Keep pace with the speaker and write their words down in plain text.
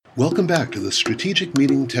Welcome back to the Strategic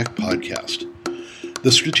Meeting Tech Podcast.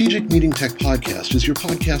 The Strategic Meeting Tech Podcast is your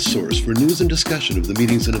podcast source for news and discussion of the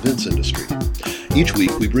meetings and events industry. Each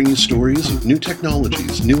week, we bring you stories of new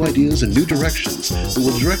technologies, new ideas, and new directions that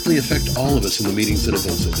will directly affect all of us in the meetings and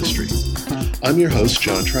events industry. I'm your host,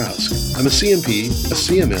 John Trask. I'm a CMP, a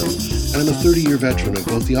CMM, and I'm a 30-year veteran of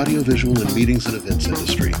both the audiovisual and meetings and events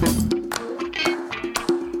industry.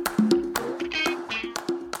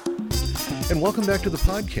 And welcome back to the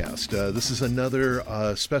podcast. This is another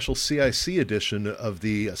special CIC edition of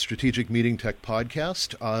the Strategic Meeting Tech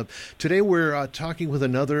Podcast. Today we're talking with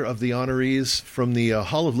another of the honorees from the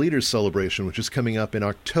Hall of Leaders celebration, which is coming up in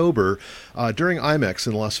October during IMEX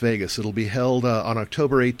in Las Vegas. It'll be held on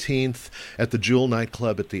October 18th at the Jewel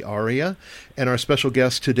Nightclub at the Aria. And our special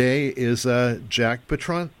guest today is Jack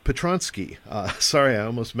Petronsky. Sorry, I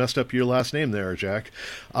almost messed up your last name there, Jack.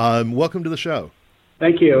 Welcome to the show.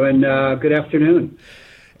 Thank you, and good afternoon.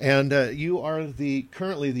 And you are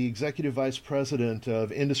currently the Executive Vice President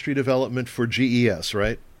of Industry Development for GES,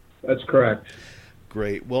 right? That's correct.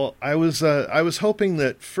 Great. Well, I was hoping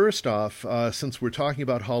that first off, since we're talking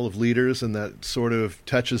about Hall of Leaders and that sort of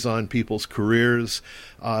touches on people's careers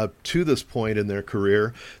to this point in their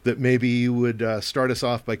career, that maybe you would start us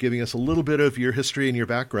off by giving us a little bit of your history and your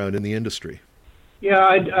background in the industry. Yeah,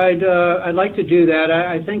 I'd like to do that.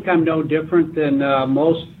 I think I'm no different than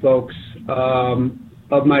most folks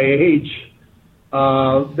of my age,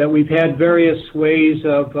 that we've had various ways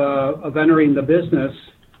of entering the business.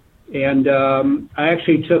 And I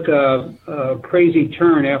actually took a crazy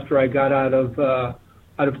turn after I got out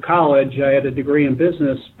of college. I had a degree in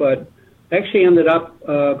business, but actually ended up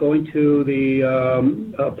going to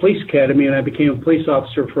the police academy, and I became a police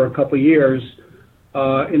officer for a couple of years.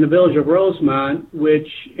 In the village of Rosemont, which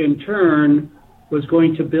in turn was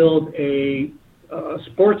going to build a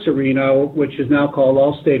sports arena, which is now called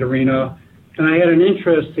Allstate Arena. And I had an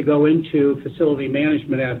interest to go into facility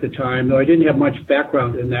management at the time, though I didn't have much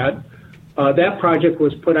background in that. That project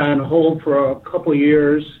was put on hold for a couple of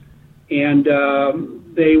years, and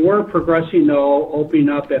they were progressing, though, opening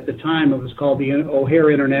up at the time. It was called the O'Hare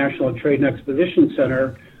International Trade and Exposition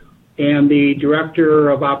Center, and the director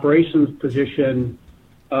of operations position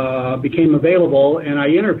became available, and I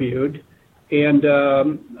interviewed, and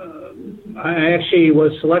I actually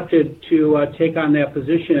was selected to take on that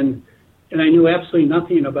position, and I knew absolutely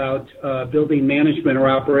nothing about building management or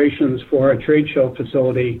operations for a trade show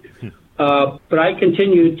facility. But I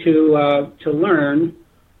continued to learn,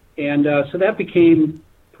 and so that became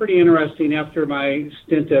pretty interesting after my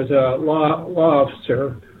stint as a law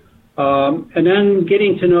officer. And then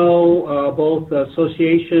getting to know both the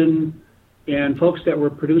association and folks that were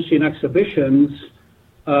producing exhibitions,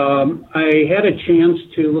 I had a chance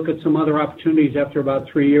to look at some other opportunities after about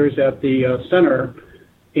 3 years at the center.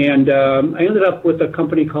 And I ended up with a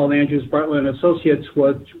company called Andrews Bartlett & Associates,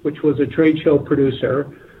 which was a trade show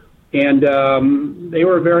producer. And they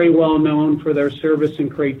were very well known for their service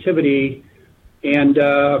and creativity. And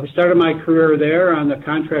I started my career there on the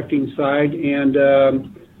contracting side, and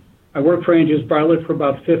I worked for Andrews Bartlett for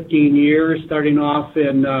about 15 years, starting off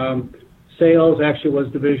in sales. Actually was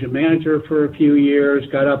division manager for a few years,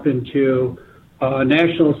 got up into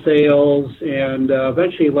national sales, and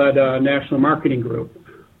eventually led a national marketing group.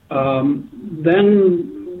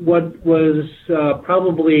 Then what was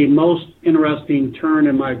probably most interesting turn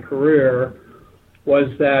in my career was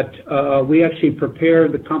that we actually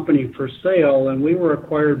prepared the company for sale, and we were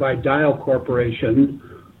acquired by Dial Corporation,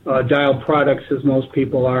 Dial Products, as most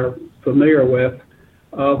people are familiar with,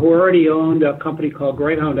 who already owned a company called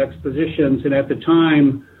Greyhound Expositions. And at the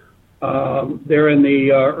time, there in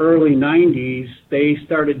the early 90s, they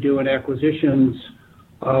started doing acquisitions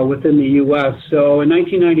within the U.S. So in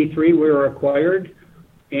 1993, we were acquired,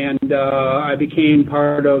 and I became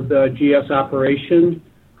part of the GS operation.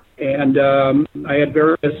 And I had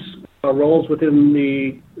various roles within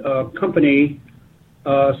the company,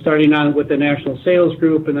 starting on with the national sales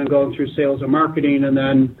group and then going through sales and marketing, and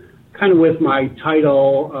then kind of with my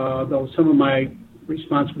title, though some of my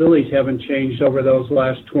responsibilities haven't changed over those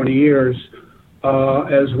last 20 years,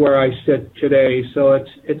 as where I sit today. So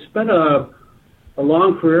it's been a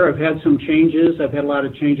long career. I've had some changes. I've had a lot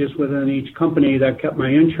of changes within each company that kept my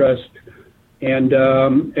interest. And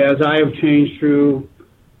as I have changed through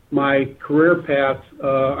my career path,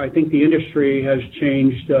 I think the industry has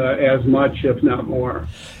changed as much, if not more.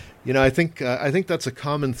 You know, I think that's a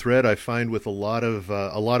common thread I find with a lot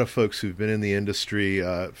of folks who've been in the industry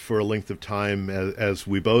for a length of time, as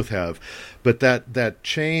we both have. But that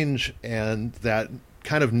change and that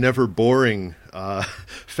kind of never boring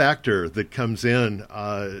factor that comes in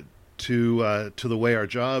to the way our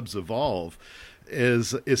jobs evolve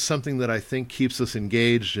is something that I think keeps us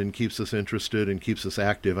engaged and keeps us interested and keeps us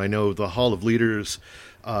active. I know the Hall of Leaders,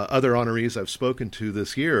 other honorees I've spoken to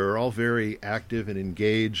this year are all very active and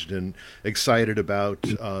engaged and excited about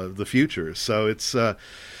the future. So it's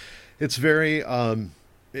very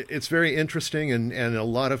interesting and a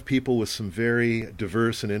lot of people with some very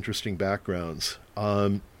diverse and interesting backgrounds.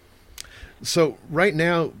 So right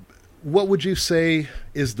now, what would you say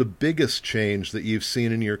is the biggest change that you've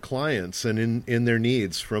seen in your clients and in their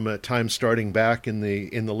needs from a time starting back in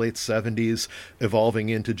the late 70s, evolving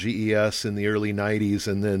into GES in the early 90s,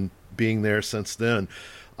 and then being there since then?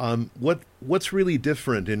 What's really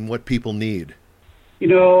different in what people need?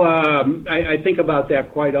 I think about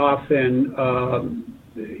that quite often.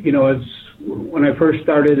 As when I first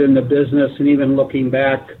started in the business and even looking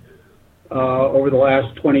back over the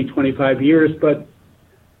last 20, 25 years, but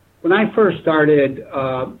when I first started,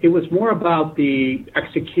 it was more about the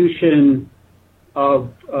execution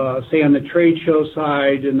of, say, on the trade show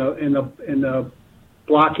side, and the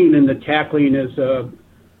blocking and the tackling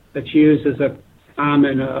that's used as a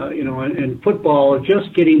common, in football,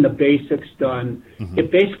 just getting the basics done. Mm-hmm.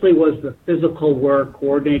 It basically was the physical work,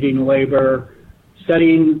 coordinating labor,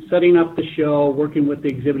 setting up the show, working with the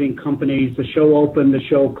exhibiting companies. The show opened, the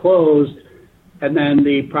show closed, and then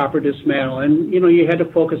the proper dismantle. And, you had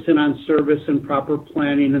to focus in on service and proper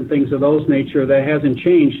planning and things of those nature. That hasn't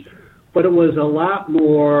changed. But it was a lot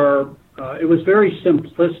more, it was very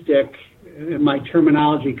simplistic in my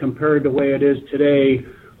terminology compared to the way it is today,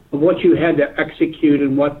 of what you had to execute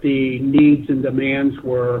and what the needs and demands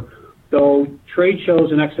were. Though trade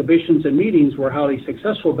shows and exhibitions and meetings were highly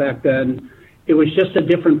successful back then, it was just a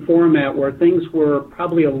different format where things were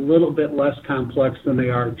probably a little bit less complex than they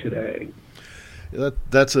are today.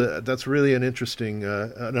 That's really an interesting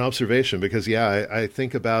an observation, because I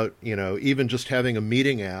think about even just having a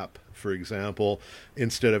meeting app, for example,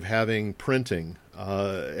 instead of having printing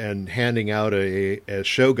and handing out a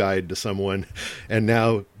show guide to someone, and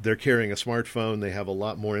now they're carrying a smartphone. They have a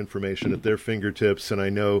lot more information at their fingertips, and I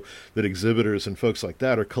know that exhibitors and folks like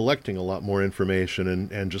that are collecting a lot more information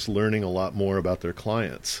and just learning a lot more about their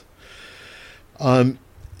clients.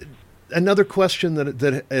 Another question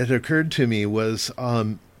that had occurred to me was,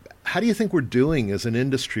 how do you think we're doing as an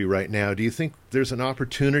industry right now? Do you think there's an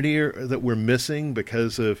opportunity that we're missing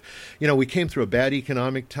because of, we came through a bad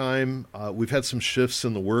economic time. We've had some shifts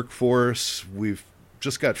in the workforce. We've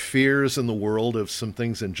just got fears in the world of some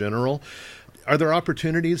things in general. Are there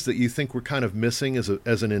opportunities that you think we're kind of missing as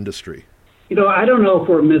an industry? I don't know if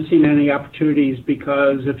we're missing any opportunities,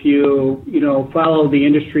 because if you follow the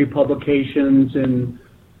industry publications and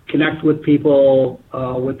connect with people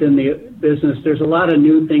within the business, there's a lot of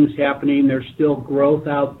new things happening. There's still growth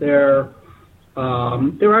out there.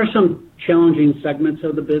 There are some challenging segments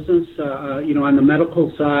of the business, on the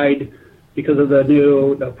medical side, because of the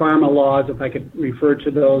pharma laws, if I could refer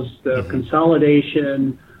to those, the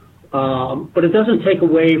consolidation. But it doesn't take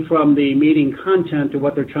away from the meeting content of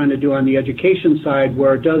what they're trying to do on the education side,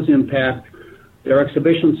 where it does impact their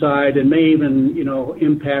exhibition side, and may even,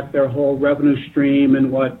 impact their whole revenue stream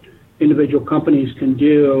and what individual companies can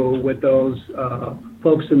do with those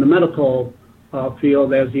folks in the medical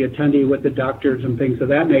field as the attendee with the doctors and things of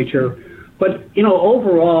that nature. But,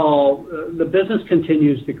 overall, the business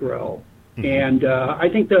continues to grow. Mm-hmm. And I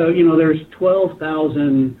think there's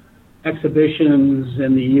 12,000 exhibitions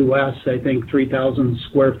in the U.S., I think 3,000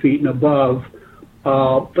 square feet and above.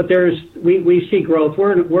 But we see growth.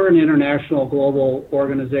 We're an international global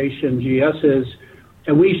organization, GS is,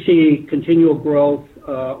 and we see continual growth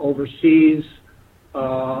overseas.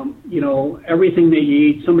 Everything that you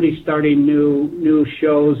eat, somebody starting new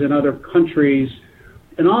shows in other countries,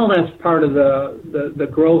 and all that's part of the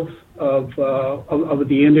growth of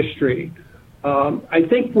the industry. I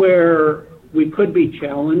think where we could be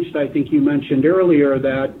challenged, I think you mentioned earlier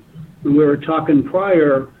that when we were talking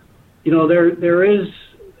prior, there is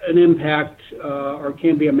an impact, or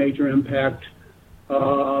can be a major impact,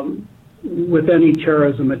 with any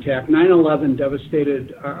terrorism attack. 9/11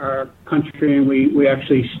 devastated our country, and we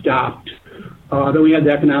actually stopped. Then we had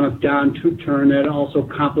the economic downturn that also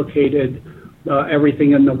complicated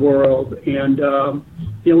everything in the world. And,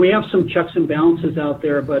 we have some checks and balances out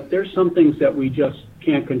there, but there's some things that we just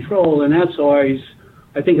can't control, and that's always,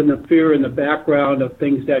 I think, in the fear in the background of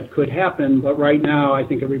things that could happen. But right now, I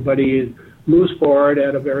think everybody moves forward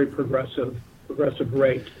at a very progressive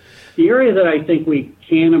rate. The area that I think we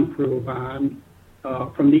can improve on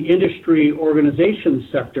from the industry organization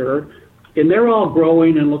sector, and they're all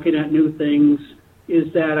growing and looking at new things,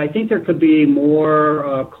 is that I think there could be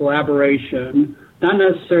more collaboration not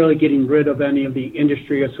necessarily getting rid of any of the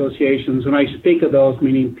industry associations. When I speak of those,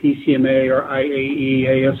 meaning PCMA or IAE,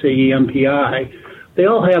 ASAE, MPI, they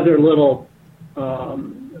all have their little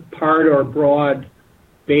part or broad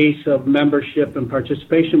base of membership and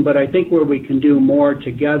participation, but I think where we can do more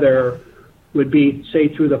together would be, say,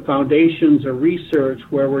 through the foundations or research,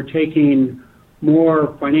 where we're taking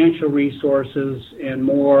more financial resources and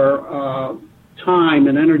more time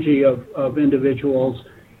and energy of individuals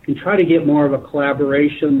and try to get more of a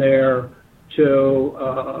collaboration there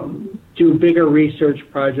to do bigger research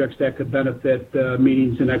projects that could benefit the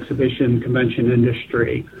meetings and exhibition convention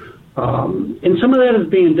industry. And some of that is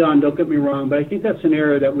being done, don't get me wrong, but I think that's an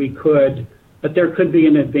area that but there could be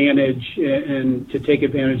an advantage and to take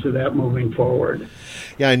advantage of that moving forward.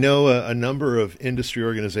 Yeah, I know a number of industry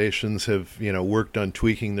organizations have, worked on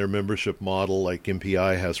tweaking their membership model, like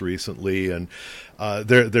MPI has recently, and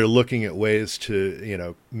they're looking at ways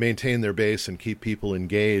to, maintain their base and keep people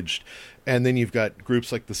engaged. And then you've got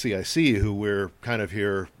groups like the CIC, who we're kind of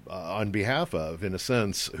here on behalf of, in a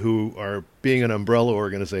sense, who are being an umbrella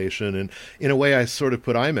organization. And in a way, I sort of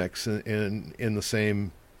put IMEX in the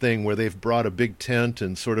same thing, where they've brought a big tent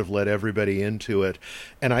and sort of let everybody into it.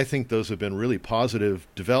 And I think those have been really positive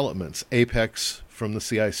developments. Apex from the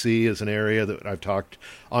CIC is an area that I've talked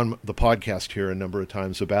on the podcast here a number of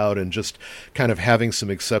times about, and just kind of having some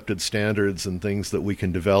accepted standards and things that we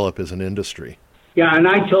can develop as an industry. Yeah, and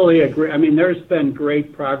I totally agree. I mean, there's been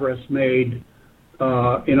great progress made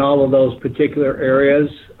in all of those particular areas.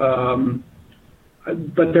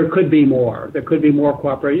 But there could be more. There could be more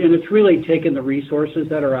cooperation. And it's really taking the resources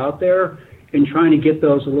that are out there and trying to get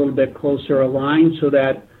those a little bit closer aligned so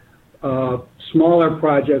that smaller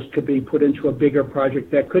projects could be put into a bigger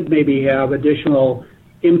project that could maybe have additional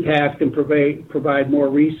impact and provide more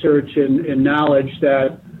research and knowledge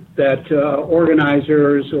that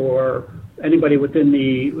organizers or anybody within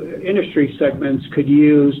the industry segments could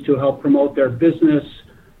use to help promote their business,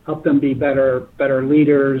 help them be better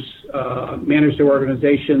leaders, manage their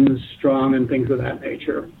organizations strong, and things of that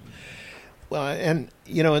nature. Well, and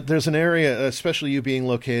there's an area, especially you being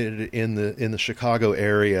located in the Chicago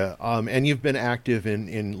area, and you've been active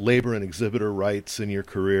in labor and exhibitor rights in your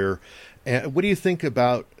career. And what do you think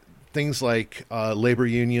about things like labor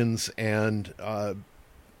unions and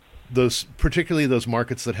particularly those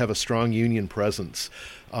markets that have a strong union presence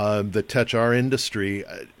that touch our industry?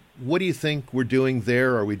 What do you think we're doing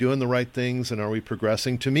there? Are we doing the right things, and are we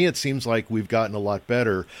progressing? To me, it seems like we've gotten a lot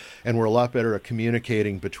better, and we're a lot better at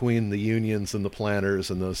communicating between the unions and the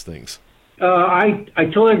planners and those things. I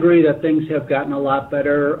totally agree that things have gotten a lot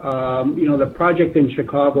better. The project in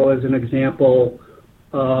Chicago, as an example,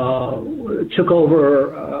 took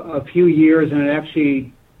over a few years, and it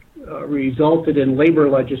actually resulted in labor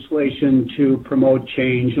legislation to promote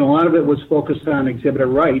change. And a lot of it was focused on exhibitor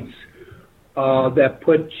rights. That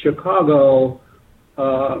put Chicago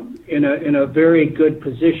in a very good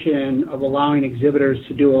position of allowing exhibitors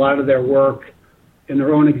to do a lot of their work in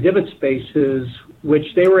their own exhibit spaces,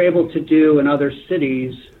 which they were able to do in other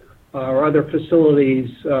cities or other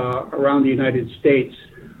facilities around the United States.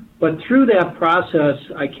 But through that process,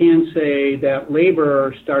 I can say that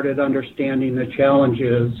labor started understanding the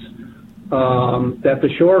challenges that the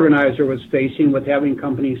show organizer was facing, with having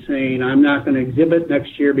companies saying, I'm not going to exhibit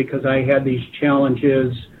next year because I had these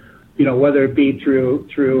challenges, whether it be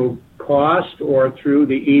through cost or through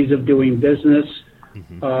the ease of doing business,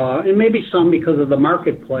 and maybe some because of the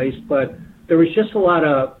marketplace. But there was just a lot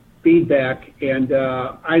of feedback, and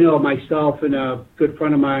I know myself and a good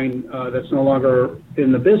friend of mine that's no longer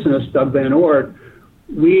in the business, Doug Van Oort,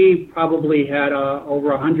 we probably had over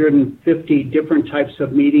 150 different types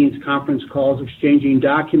of meetings, conference calls, exchanging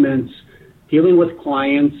documents, dealing with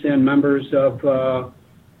clients and members of the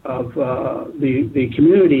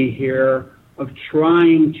community here, of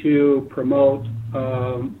trying to promote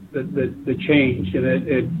the change. And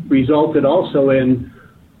it resulted also in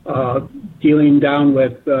dealing down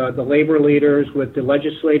with the labor leaders, with the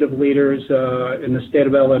legislative leaders in the state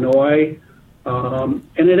of Illinois.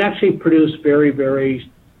 And it actually produced very,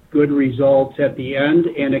 very good results at the end,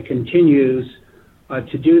 and it continues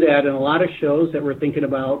to do that. And a lot of shows that we're thinking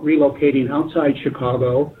about relocating outside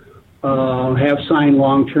Chicago have signed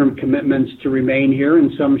long-term commitments to remain here,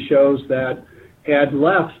 and some shows that had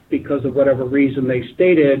left because of whatever reason they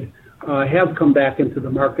stated have come back into the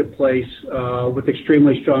marketplace with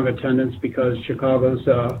extremely strong attendance, because Chicago's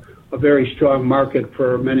a very strong market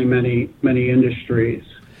for many, many, many industries.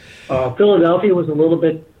 Philadelphia was a little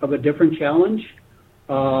bit of a different challenge,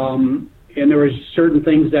 and there were certain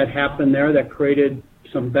things that happened there that created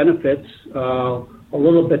some benefits, a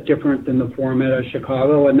little bit different than the format of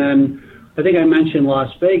Chicago. And then I think I mentioned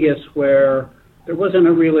Las Vegas, where there wasn't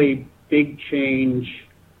a really big change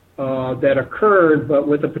that occurred, but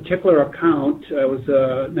with a particular account, it was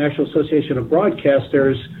the National Association of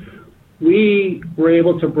Broadcasters, we were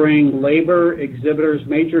able to bring labor exhibitors,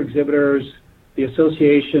 major exhibitors, the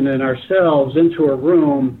association, and ourselves into a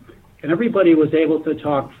room, and everybody was able to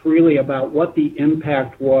talk freely about what the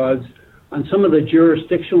impact was on some of the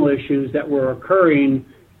jurisdictional issues that were occurring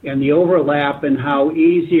and the overlap and how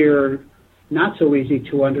easy or not so easy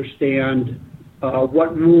to understand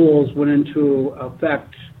what rules went into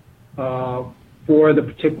effect for the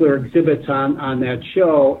particular exhibits on that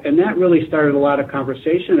show. And that really started a lot of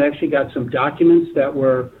conversation. It actually got some documents that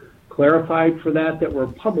were clarified for that were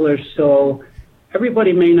published. So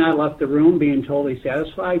everybody may not have left the room being totally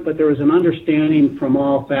satisfied, but there was an understanding from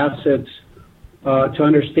all facets to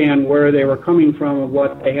understand where they were coming from and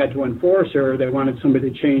what they had to enforce, or they wanted somebody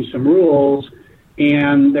to change some rules.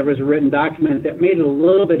 And there was a written document that made it a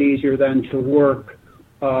little bit easier then to work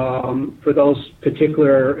for those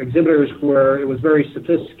particular exhibitors, where it was very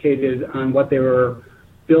sophisticated on what they were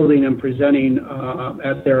building and presenting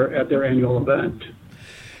at their annual event.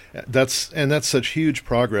 That's such huge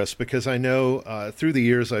progress, because I know through the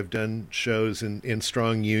years I've done shows in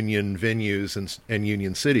strong union venues and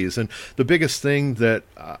union cities, and the biggest thing that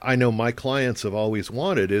I know my clients have always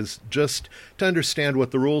wanted is just to understand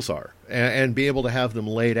what the rules are and be able to have them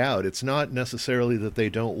laid out. It's not necessarily that they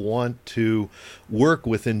don't want to work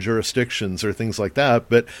within jurisdictions or things like that,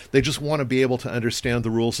 but they just want to be able to understand the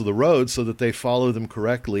rules of the road so that they follow them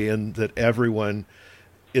correctly and that everyone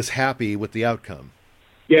is happy with the outcome.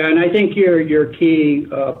 Yeah, and I think your key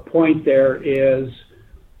point there is,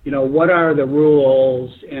 what are the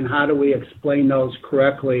rules and how do we explain those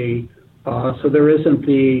correctly, so there isn't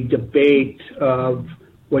the debate of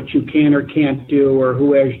what you can or can't do or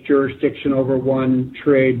who has jurisdiction over one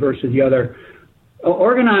trade versus the other.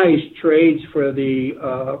 Organized trades for the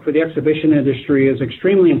exhibition industry is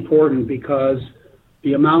extremely important, because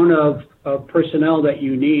the amount of personnel that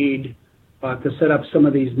you need to set up some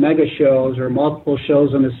of these mega shows or multiple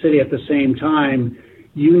shows in the city at the same time,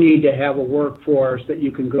 you need to have a workforce that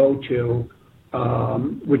you can go to,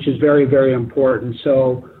 which is very, very important.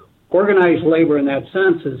 So organized labor in that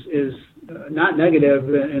sense is not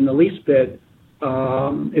negative in the least bit.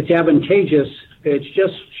 It's advantageous. It's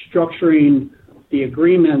just structuring the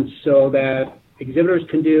agreements so that exhibitors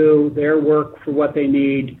can do their work for what they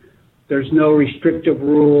need. There's no restrictive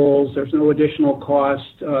rules. There's no additional costs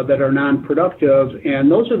that are non-productive. And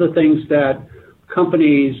those are the things that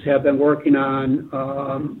companies have been working on,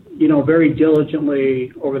 very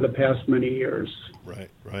diligently over the past many years.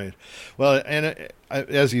 Right. Well, and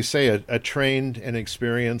as you say, a trained and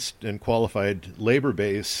experienced and qualified labor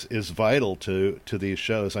base is vital to these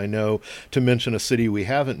shows. I know, to mention a city we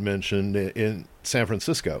haven't mentioned, in San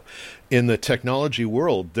Francisco, in the technology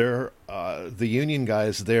world, the union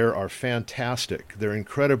guys there are fantastic. They're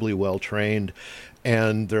incredibly well trained,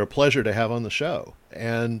 and they're a pleasure to have on the show.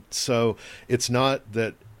 And so it's not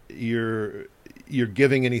that you're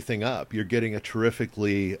giving anything up. You're getting a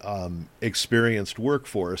terrifically experienced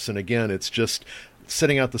workforce. And again, it's just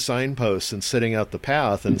setting out the signposts and setting out the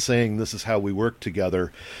path and saying this is how we work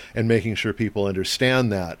together, and making sure people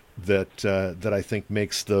understand that I think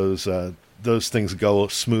makes those things go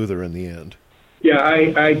smoother in the end. Yeah,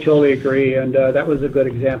 I totally agree. And that was a good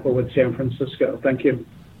example with San Francisco. Thank you.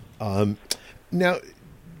 Now,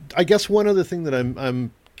 I guess one other thing that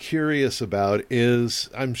I'm curious about is,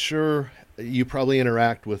 I'm sure you probably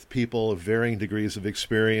interact with people of varying degrees of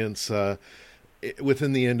experience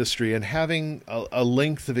within the industry, and having a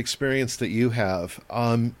length of experience that you have,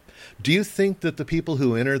 do you think that the people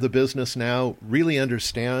who enter the business now really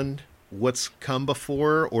understand what's come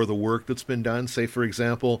before, or the work that's been done? Say, for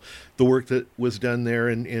example, the work that was done there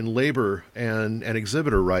in labor and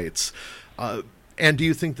exhibitor rights. And do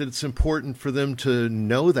you think that it's important for them to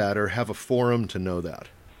know that, or have a forum to know that?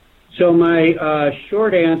 So my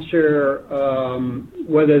short answer,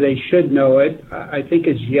 whether they should know it, I think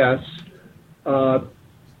is yes.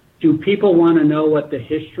 Do people want to know what the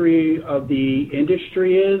history of the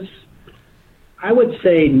industry is? I would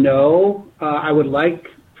say no. I would like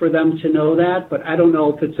for them to know that, but I don't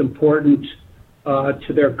know if it's important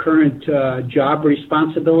to their current job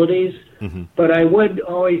responsibilities. Mm-hmm. But I would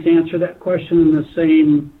always answer that question in the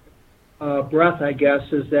same breath, I guess,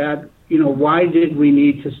 is that, why did we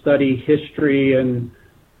need to study history in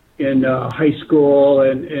high school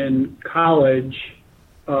and in college?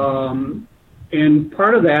 And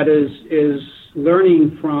part of that is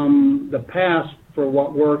learning from the past for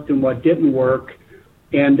what worked and what didn't work.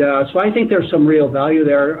 So I think there's some real value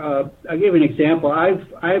there. I'll give you an example.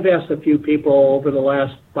 I've asked a few people over the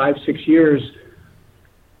last 5-6 years,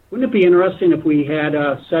 wouldn't it be interesting if we had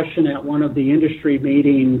a session at one of the industry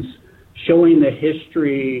meetings showing the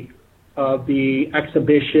history of the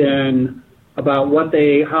exhibition, about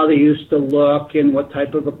how they used to look and what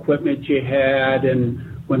type of equipment you had, and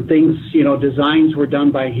when things, designs were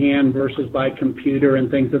done by hand versus by computer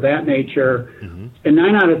and things of that nature. Mm-hmm. And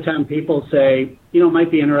 9 out of 10 people say, it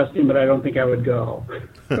might be interesting, but I don't think I would go.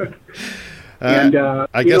 I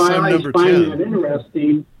guess I'm number 10. I find that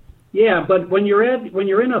interesting. Yeah, but when you're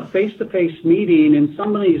in a face-to-face meeting and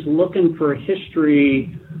somebody's looking for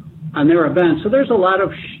history on their event, so there's a lot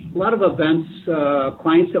of events,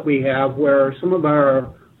 clients that we have where some of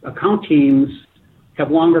our account teams have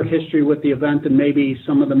longer history with the event than maybe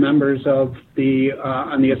some of the members of the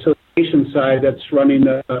on the association side that's running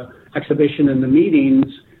the exhibition and the meetings,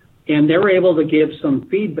 and they're able to give some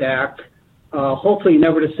feedback. Hopefully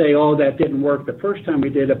never to say, oh, that didn't work the first time we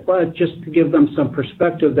did it, but just to give them some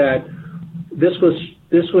perspective that this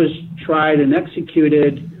was tried and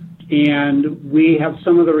executed, and we have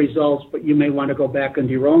some of the results, but you may want to go back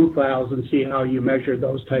into your own files and see how you measure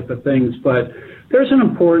those type of things. But there's an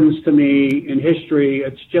importance to me in history.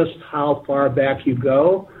 It's just how far back you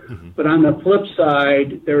go. Mm-hmm. But on the flip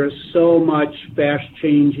side, there is so much fast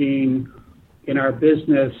changing in our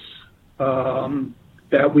business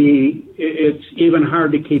that it's even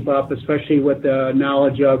hard to keep up, especially with the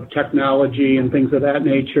knowledge of technology and things of that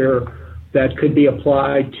nature that could be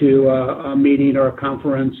applied to a meeting or a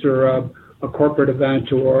conference or a corporate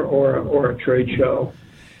event or a trade show.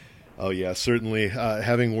 Oh, yeah, certainly.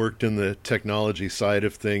 Having worked in the technology side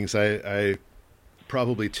of things, I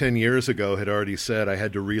probably 10 years ago had already said I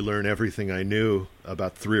had to relearn everything I knew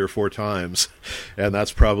about 3 or 4 times. And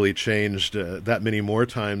that's probably changed that many more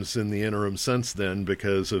times in the interim since then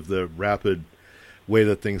because of the rapid way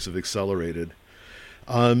that things have accelerated.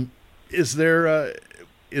 Is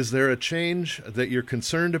there a change that you're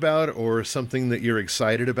concerned about or something that you're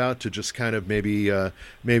excited about to just kind of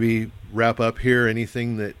maybe wrap up here?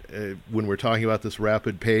 Anything that when we're talking about this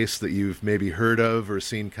rapid pace that you've maybe heard of or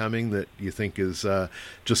seen coming that you think is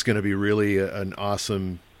just going to be really an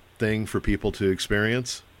awesome thing for people to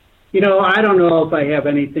experience? I don't know if I have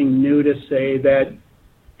anything new to say that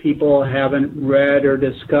people haven't read or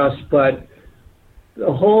discussed, but the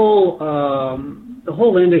whole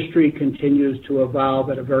industry continues to evolve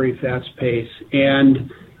at a very fast pace.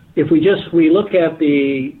 And if we look at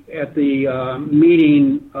the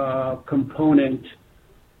meeting component,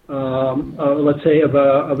 let's say of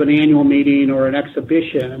an annual meeting or an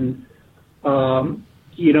exhibition,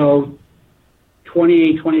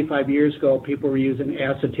 25 years ago, people were using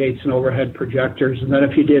acetates and overhead projectors. And then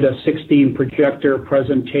if you did a 16 projector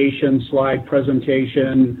presentation, slide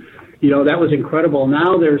presentation, that was incredible.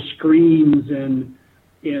 Now there's screens and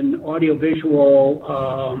in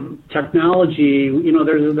audiovisual technology,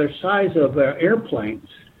 they're the size of airplanes.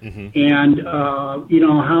 Mm-hmm. And,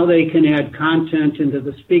 how they can add content into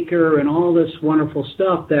the speaker and all this wonderful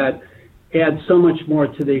stuff that adds so much more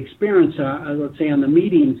to the experience, let's say on the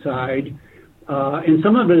meeting side. And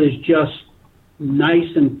some of it is just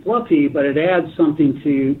nice and fluffy, but it adds something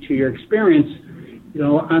to your experience.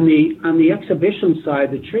 On the exhibition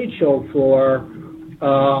side, the trade show floor,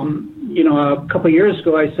 a couple of years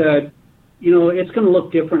ago, I said, it's going to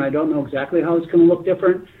look different. I don't know exactly how it's going to look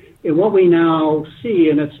different. And what we now see,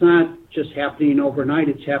 and it's not just happening overnight,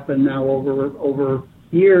 it's happened now over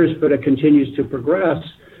years, but it continues to progress,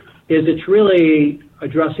 is it's really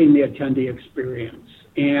addressing the attendee experience.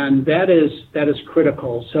 And that is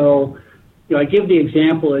critical. So, I give the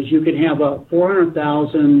example is you could have a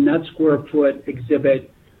 400,000 net square foot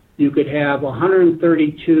exhibit. You could have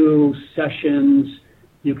 132 sessions.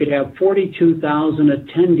 You could have 42,000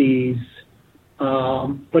 attendees.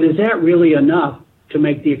 But is that really enough to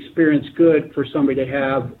make the experience good for somebody to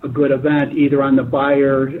have a good event, either on the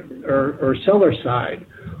buyer or seller side?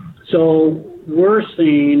 So we're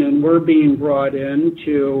seeing and we're being brought in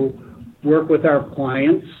to work with our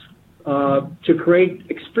clients to create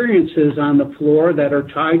experiences on the floor that are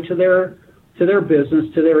tied to their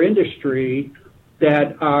business, to their industry,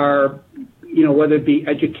 that are, whether it be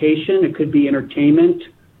education, it could be entertainment,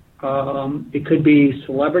 it could be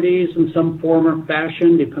celebrities in some form or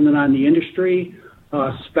fashion, depending on the industry,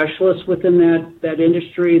 specialists within that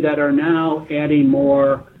industry that are now adding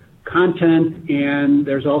more content, and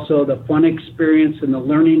there's also the fun experience and the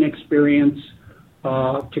learning experience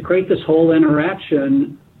to create this whole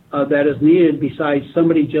interaction that is needed besides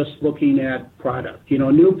somebody just looking at product.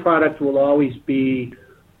 New product will always be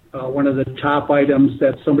one of the top items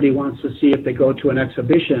that somebody wants to see if they go to an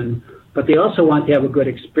exhibition, but they also want to have a good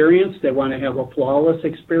experience. They want to have a flawless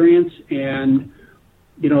experience. And,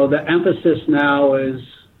 the emphasis now is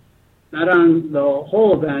not on the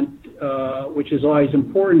whole event, which is always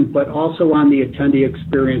important, but also on the attendee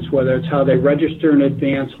experience, whether it's how they register in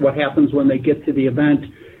advance, what happens when they get to the event,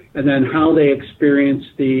 and then how they experience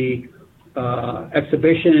the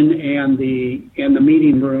exhibition and the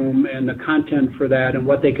meeting room and the content for that and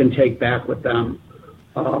what they can take back with them.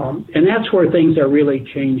 And that's where things are really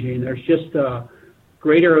changing. There's just a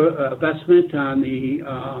greater investment on the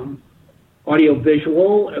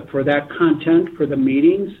audio-visual for that content for the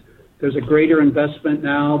meetings. There's a greater investment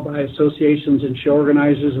now by associations and show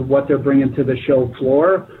organizers of what they're bringing to the show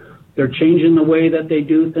floor. They're changing the way that they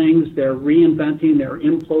do things. They're reinventing, they're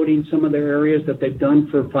imploding some of their areas that they've done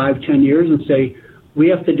for 5-10 years and say, we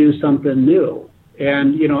have to do something new.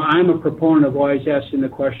 And, I'm a proponent of always asking the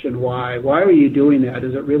question, why? Why are you doing that?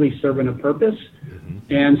 Is it really serving a purpose?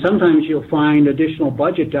 Mm-hmm. And sometimes you'll find additional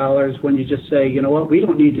budget dollars when you just say, you know what, we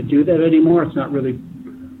don't need to do that anymore. It's not really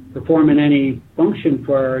performing any function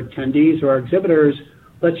for our attendees or our exhibitors.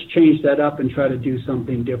 Let's change that up and try to do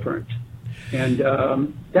something different. And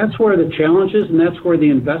that's where the challenge is, and that's where the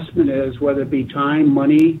investment is, whether it be time,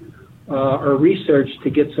 money, or research to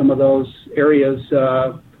get some of those areas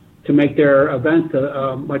to make their event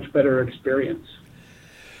a much better experience.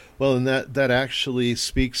 Well, and that actually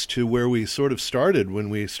speaks to where we sort of started when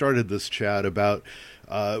we started this chat about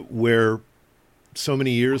where so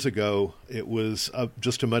many years ago it was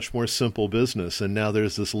just a much more simple business, and now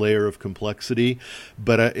there's this layer of complexity.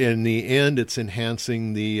 But in the end, it's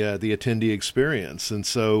enhancing the attendee experience, and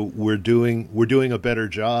so we're doing a better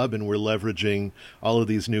job, and we're leveraging all of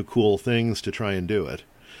these new cool things to try and do it.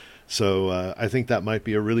 So I think that might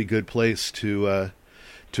be a really good place to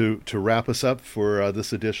wrap us up for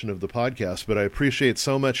this edition of the podcast. But I appreciate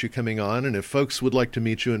so much you coming on, and if folks would like to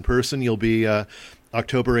meet you in person, you'll be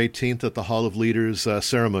October 18th at the Hall of Leaders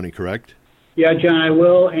ceremony, correct? Yeah, John, I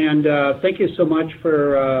will, and thank you so much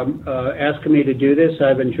for asking me to do this.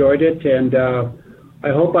 I've enjoyed it, and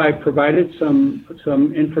I hope I provided some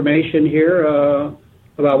information here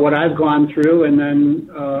about what I've gone through, and then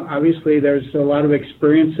obviously there's a lot of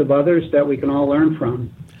experience of others that we can all learn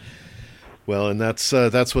from. Well, and that's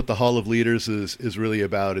what the Hall of Leaders is really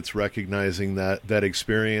about. It's recognizing that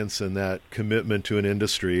experience and that commitment to an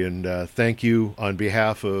industry. And thank you on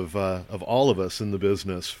behalf of all of us in the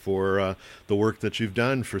business for the work that you've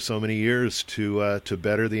done for so many years to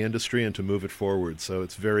better the industry and to move it forward. So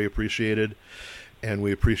it's very appreciated, and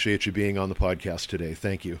we appreciate you being on the podcast today.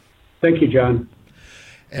 Thank you. Thank you, John.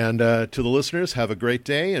 And to the listeners, have a great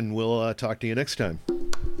day, and we'll talk to you next time.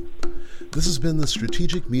 This has been the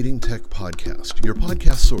Strategic Meeting Tech Podcast, your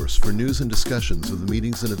podcast source for news and discussions of the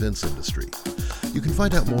meetings and events industry. You can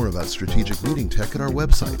find out more about Strategic Meeting Tech at our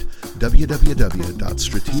website,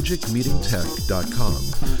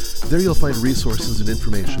 www.strategicmeetingtech.com. There you'll find resources and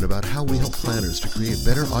information about how we help planners to create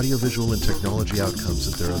better audiovisual and technology outcomes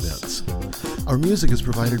at their events. Our music is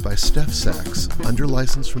provided by Steph Sachs, under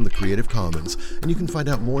license from the Creative Commons, and you can find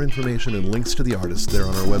out more information and links to the artists there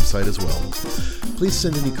on our website as well. Please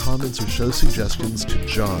send any comments or show suggestions to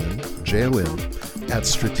John, J-O-N, at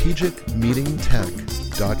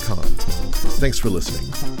strategicmeetingtech.com. Thanks for listening.